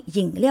精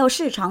饮料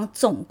市场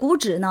总估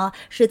值呢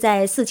是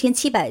在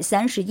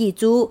4730亿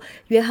铢，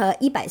约合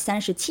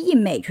137亿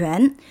美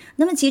元。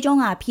那么其中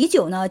啤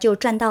酒呢就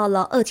占到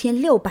了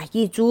2600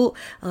亿铢，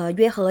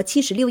约合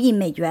76亿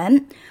美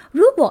元。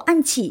如果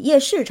按企业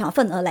市场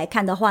份额来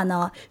看的话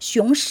呢，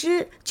雄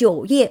狮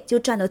酒业就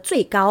占了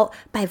最高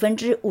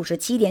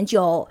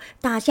 57.9%，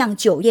 大象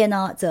酒业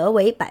呢则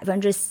为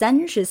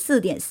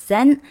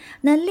 34.3%，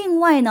 那另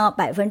外呢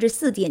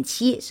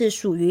 4.7% 是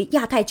属于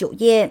亚太酒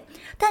业。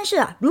但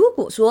是如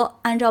果说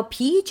按照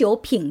啤酒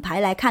品牌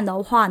来看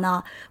的话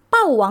呢，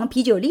霸王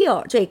啤酒利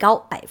尔最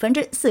高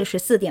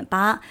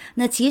 44.8%，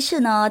 那其次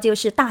呢就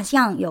是大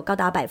象有高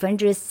达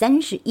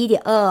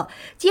 31.2%，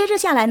 接着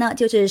下来呢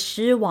就是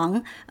狮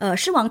王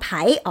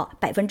牌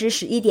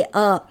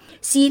11.2%，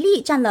 喜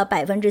力占了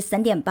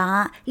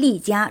 3.8%， 利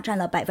嘉占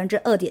了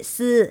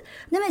 2.4%。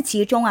 那么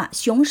其中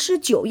雄狮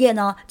酒业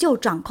呢就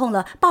掌控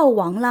了霸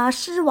王啦、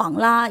狮王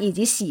啦以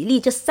及喜力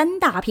这3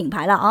大品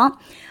牌了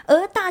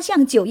而大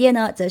象酒业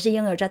呢则是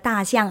拥有着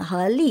大象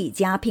和利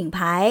嘉品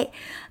牌。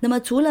那么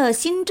除了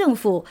新政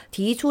府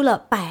提出了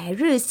百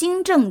日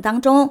新政当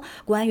中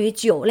关于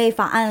酒类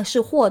法案是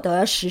获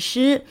得实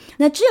施，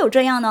那只有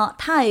这样呢，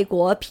泰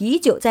国啤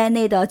酒在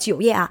内的酒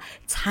业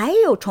才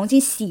有重新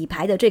洗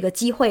牌的这个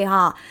机会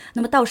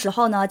那么到时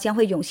候呢将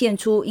会涌现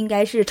出应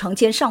该是成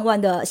千上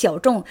万的小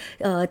众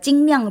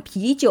精酿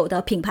啤酒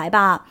的品牌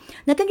吧。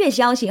那根据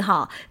消息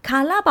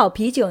卡拉宝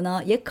啤酒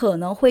呢也可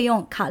能会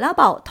用卡拉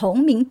宝同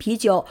名啤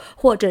酒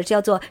或者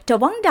叫做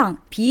Jawandang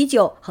啤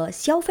酒和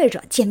消费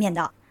者见面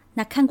的。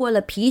那看过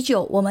了啤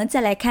酒，我们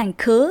再来看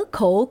可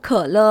口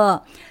可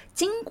乐。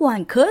尽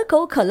管可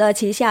口可乐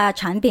旗下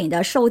产品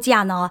的售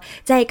价呢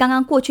在刚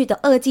刚过去的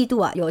2季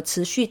度有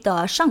持续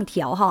的上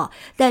调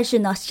但是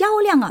呢销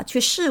量却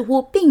似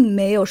乎并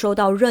没有受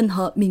到任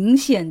何明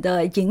显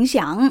的影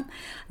响。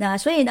那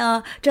所以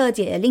呢这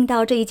也令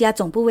到这一家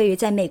总部位于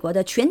在美国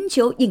的全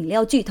球饮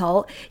料巨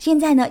头现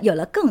在呢有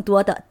了更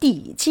多的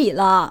底气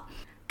了。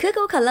可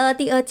口可乐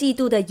第2季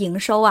度的营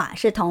收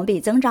是同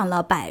比增长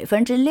了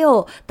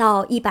 6%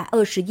 到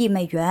120亿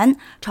美元，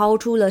超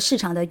出了市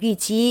场的预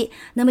期。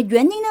那么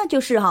原因呢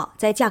就是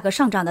在价格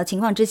上涨的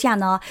情况之下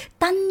呢，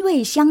单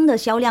位箱的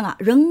销量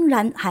仍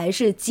然还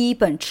是基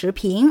本持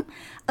平。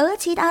而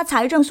其他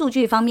财政数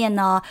据方面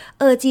呢，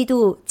二季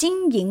度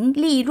经营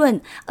利润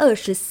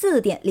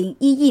 24.01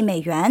 亿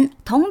美元，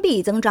同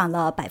比增长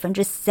了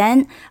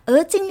 3%，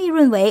 而净利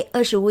润为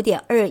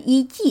 25.21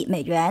 亿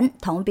美元，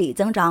同比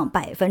增长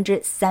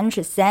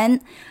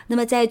 33%。 那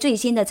么在最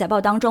新的财报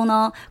当中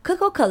呢，可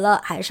口可乐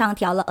还上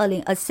调了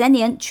2023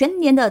年全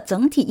年的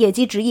整体业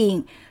绩指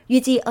引，预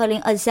计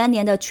2023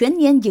年的全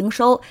年营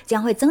收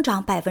将会增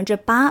长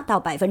 8% 到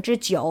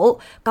 9%，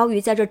 高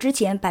于在这之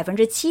前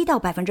 7% 到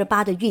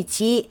 8% 的预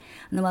期。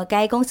那么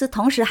该公司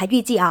同时还预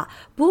计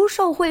不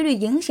受汇率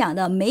影响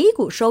的每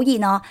股收益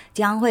呢，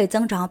将会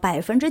增长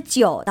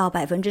 9% 到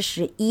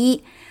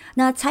 11%。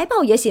那财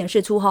报也显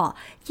示出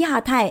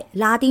亚太、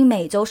拉丁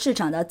美洲市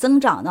场的增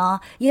长呢，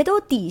也都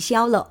抵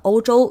消了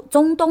欧洲、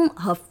中东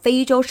和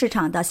非洲市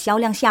场的销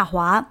量下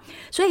滑，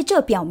所以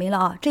这表明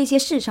了这些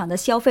市场的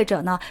消费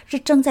者呢，是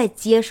正在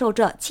接受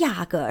着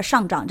价格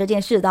上涨这件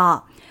事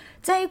的。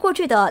在过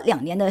去的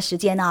2年的时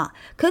间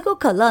可口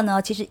可乐呢，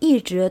其实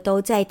一直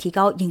都在提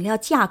高饮料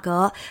价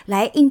格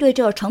来应对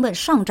这成本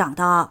上涨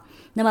的。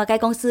那么该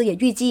公司也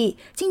预计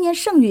今年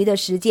剩余的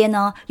时间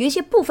呢，有一些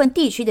部分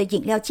地区的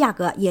饮料价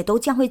格也都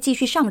将会继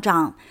续上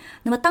涨。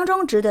那么当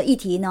中值得一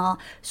提呢，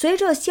随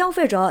着消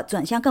费者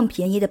转向更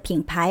便宜的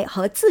品牌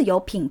和自有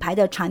品牌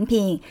的产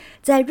品，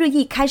在日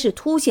益开始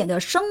凸显的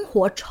生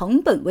活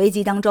成本危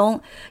机当中，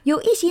有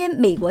一些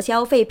美国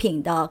消费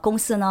品的公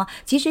司呢，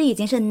其实已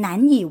经是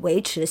难以维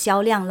持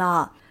销量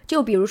了。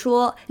就比如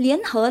说联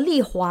合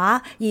利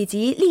华以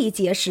及力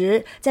洁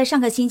时，在上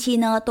个星期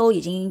呢都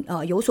已经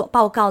有所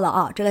报告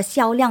了这个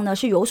销量呢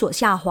是有所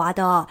下滑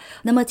的。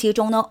那么其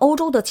中呢，欧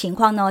洲的情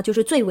况呢就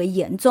是最为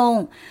严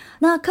重。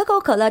那可口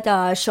可乐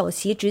的首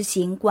席执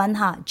行官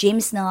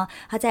James 呢，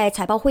他在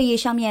财报会议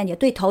上面也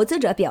对投资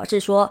者表示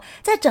说，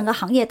在整个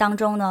行业当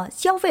中呢，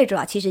消费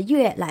者其实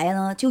越来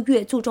呢就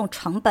越注重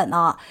成本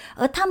了，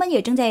而他们也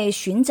正在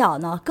寻找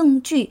呢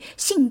更具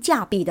性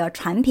价比的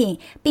产品，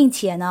并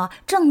且呢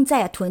正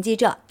在囤积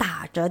着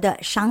打折的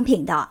商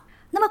品的。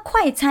那么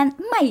快餐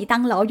麦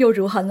当劳又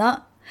如何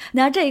呢？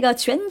那这个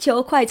全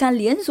球快餐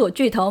连锁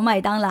巨头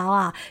麦当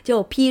劳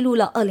就披露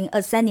了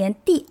2023年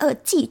第2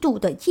季度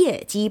的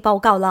业绩报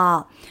告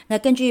了。那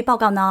根据报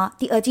告呢，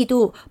第2季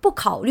度不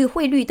考虑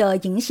汇率的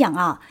影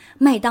响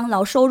麦当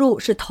劳收入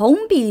是同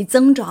比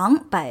增长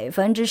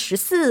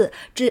 14%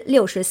 至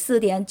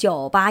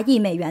 64.98 亿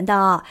美元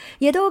的，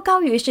也都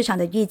高于市场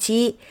的预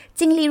期。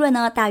净利润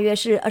呢，大约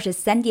是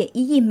 23.1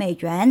 亿美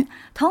元，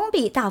同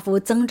比大幅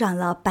增长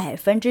了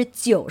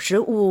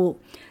 95%。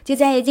就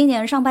在今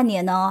年上半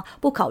年呢，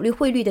不考虑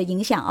汇率的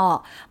影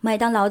响麦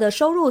当劳的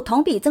收入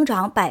同比增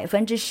长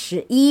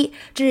 11%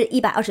 至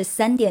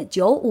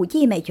 123.95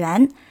 亿美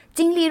元，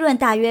净利润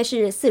大约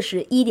是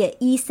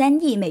 41.13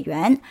 亿美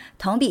元，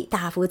同比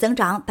大幅增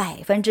长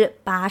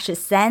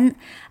 83%，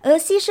 而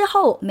稀释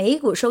后每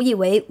股收益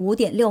为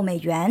 5.6 美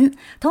元，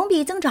同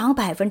比增长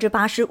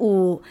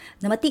 85%。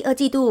 那么第2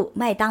季度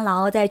麦当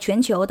劳在全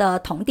球的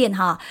同店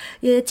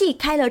也既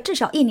开了至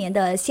少1年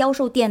的销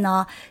售店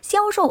呢，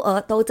销售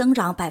额都增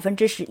长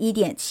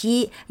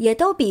 11.7%， 也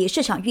都比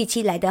市场预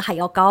期来得还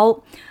要高。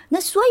那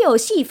所有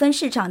细分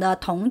市场的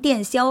同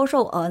店销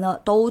售额呢，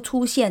都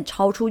出现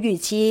超出预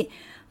期。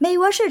美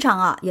国市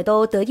场也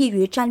都得益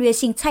于战略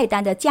性菜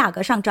单的价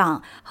格上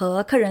涨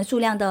和客人数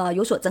量的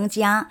有所增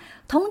加，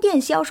同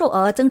店销售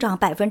额增长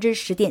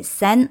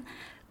 10.3%。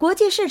国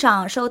际市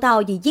场受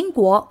到以英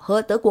国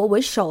和德国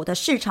为首的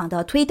市场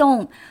的推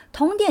动，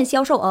同店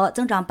销售额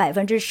增长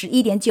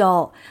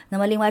 11.9%。 那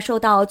么另外受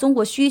到中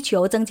国需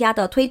求增加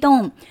的推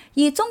动，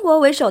以中国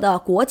为首的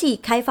国际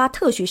开发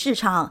特许市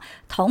场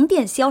同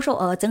店销售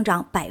额增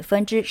长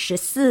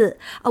 14%。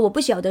 我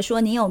不晓得说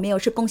你有没有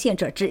是贡献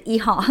者之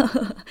一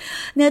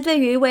那对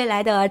于未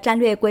来的战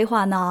略规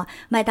划呢，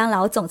麦当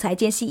劳总裁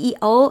兼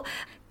CEO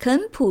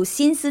肯普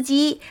辛斯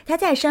基他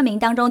在声明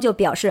当中就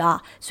表示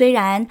虽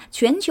然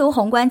全球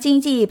宏观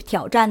经济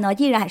挑战呢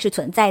依然还是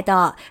存在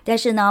的，但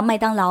是呢麦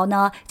当劳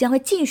呢将会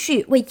继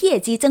续为业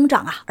绩增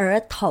长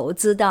而投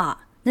资的。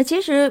那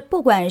其实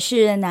不管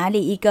是哪里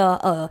一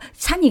个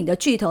餐饮的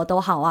巨头都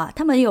好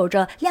他们有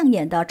着亮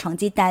眼的成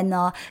绩单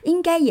呢，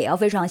应该也要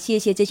非常谢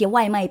谢这些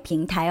外卖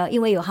平台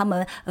因为有他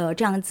们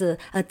这样子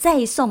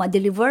再送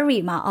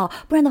delivery 嘛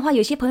不然的话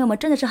有些朋友们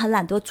真的是很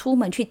懒惰出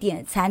门去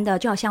点餐的，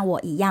就好像我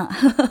一样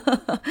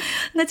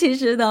那其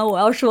实呢我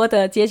要说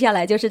的接下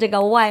来就是这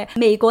个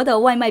美国的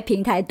外卖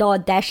平台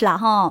DoorDash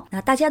啦那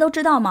大家都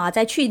知道嘛，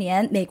在去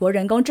年美国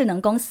人工智能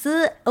公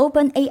司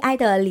OpenAI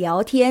的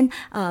聊天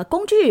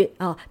工具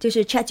就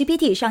是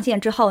ChatGPT 上线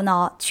之后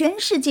呢，全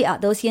世界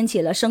都掀起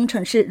了生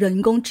成式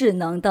人工智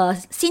能的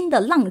新的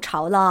浪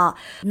潮了。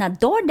那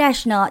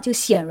DoorDash 呢就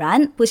显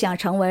然不想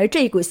成为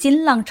这股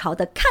新浪潮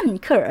的看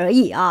客而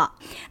已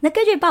那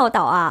根据报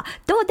道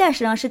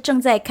DoorDash 呢是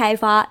正在开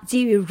发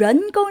基于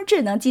人工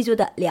智能技术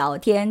的聊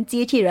天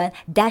机器人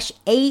Dash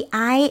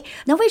AI。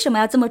 那为什么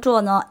要这么做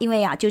呢？因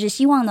为就是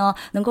希望呢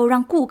能够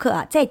让顾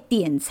客在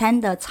点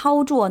餐的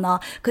操作呢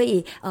可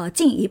以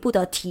进一步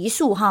的提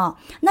速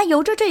那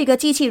由着这个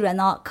机器人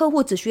呢，客户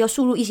户只需要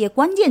输入一些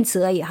关键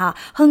词而已哈，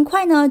很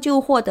快呢就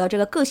获得这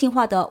个个性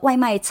化的外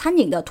卖餐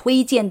饮的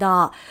推荐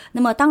的。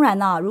那么当然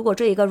呢，如果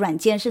这一个软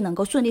件是能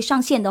够顺利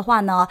上线的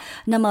话呢，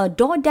那么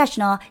DoorDash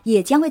呢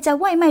也将会在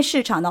外卖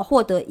市场呢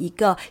获得一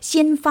个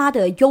先发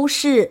的优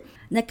势。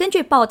那根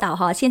据报道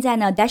哈，现在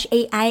呢 Dash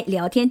AI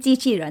聊天机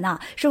器人啊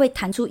是会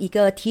弹出一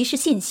个提示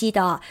信息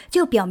的，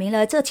就表明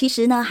了这其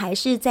实呢还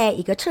是在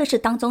一个测试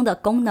当中的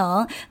功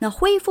能，那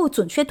恢复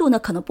准确度呢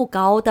可能不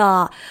高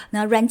的。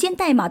那软件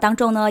代码当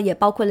中呢也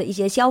包括了一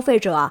些消费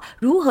者啊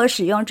如何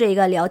使用这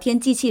个聊天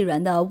机器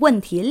人的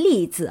问题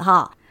例子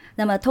哈。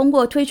那么通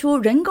过推出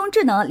人工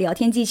智能聊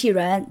天机器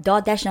人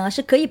DoorDash 呢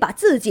是可以把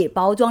自己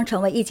包装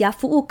成为一家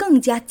服务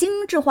更加精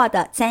致化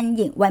的餐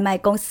饮外卖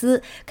公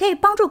司，可以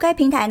帮助该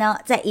平台呢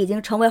在已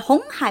经成为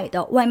红海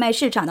的外卖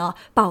市场呢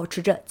保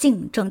持着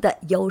竞争的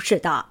优势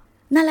的。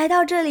那来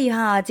到这里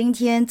哈，今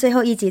天最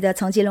后一集的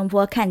从吉隆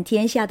坡看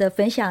天下的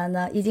分享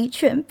呢已经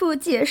全部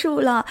结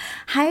束了，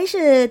还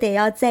是得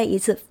要再一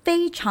次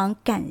非常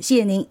感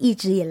谢您一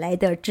直以来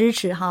的支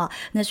持哈。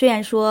那虽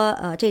然说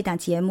这档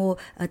节目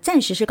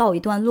暂时是告一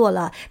段落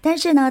了，但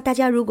是呢大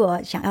家如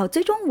果想要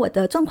追踪我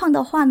的状况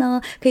的话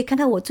呢，可以看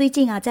看我最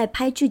近啊在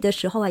拍剧的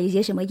时候啊有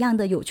些什么样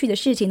的有趣的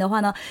事情的话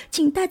呢，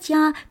请大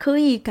家可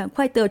以赶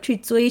快的去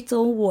追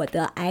踪我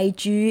的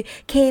IG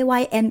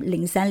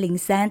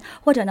KYM0303，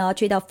 或者呢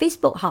去到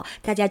Facebook好，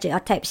大家只要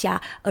type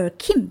下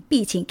Kim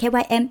碧琴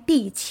KYM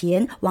碧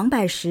琴王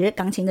柏石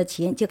钢琴的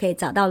琴就可以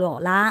找到我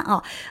啦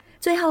哦。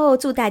最后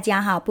祝大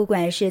家哈，不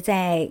管是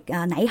在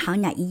哪一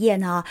行哪一业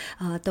呢，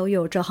都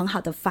有着很好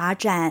的发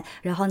展，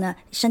然后呢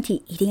身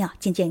体一定要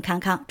健健康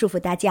康，祝福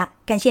大家，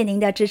感谢您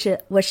的支持，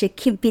我是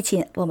Kim 碧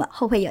琴，我们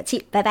后会有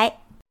期，拜拜。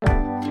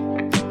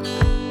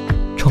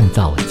创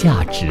造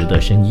价值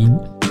的声音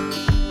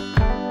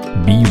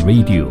B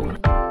Radio